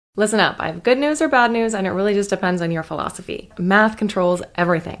Listen up, I have good news or bad news, and it really just depends on your philosophy. Math controls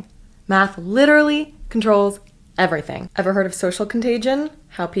everything. Math literally controls everything. Ever heard of social contagion?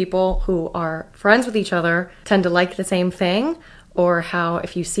 How people who are friends with each other tend to like the same thing? Or how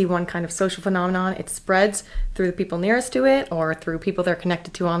if you see one kind of social phenomenon, it spreads through the people nearest to it or through people they're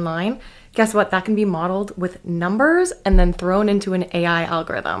connected to online. Guess what? That can be modeled with numbers and then thrown into an AI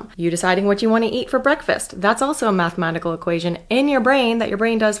algorithm. You deciding what you want to eat for breakfast. That's also a mathematical equation in your brain that your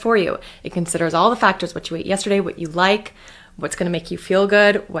brain does for you. It considers all the factors, what you ate yesterday, what you like, what's going to make you feel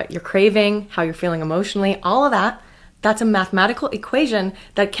good, what you're craving, how you're feeling emotionally, all of that. That's a mathematical equation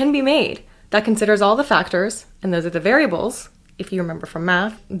that can be made that considers all the factors, and those are the variables, if you remember from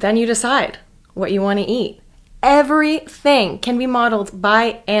math. Then you decide what you want to eat. Everything can be modeled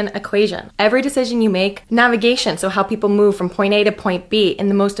by an equation. Every decision you make, navigation, so how people move from point A to point B in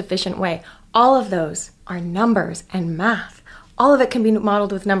the most efficient way, all of those are numbers and math. All of it can be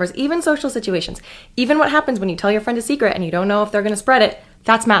modeled with numbers, even social situations. Even what happens when you tell your friend a secret and you don't know if they're going to spread it,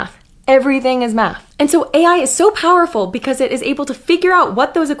 that's math. Everything is math. And so AI is so powerful because it is able to figure out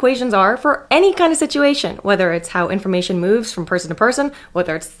what those equations are for any kind of situation, whether it's how information moves from person to person,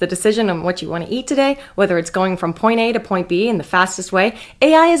 whether it's the decision on what you want to eat today, whether it's going from point A to point B in the fastest way.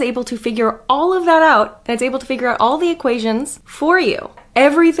 AI is able to figure all of that out, and it's able to figure out all the equations for you.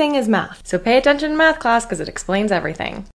 Everything is math. So pay attention in math class because it explains everything.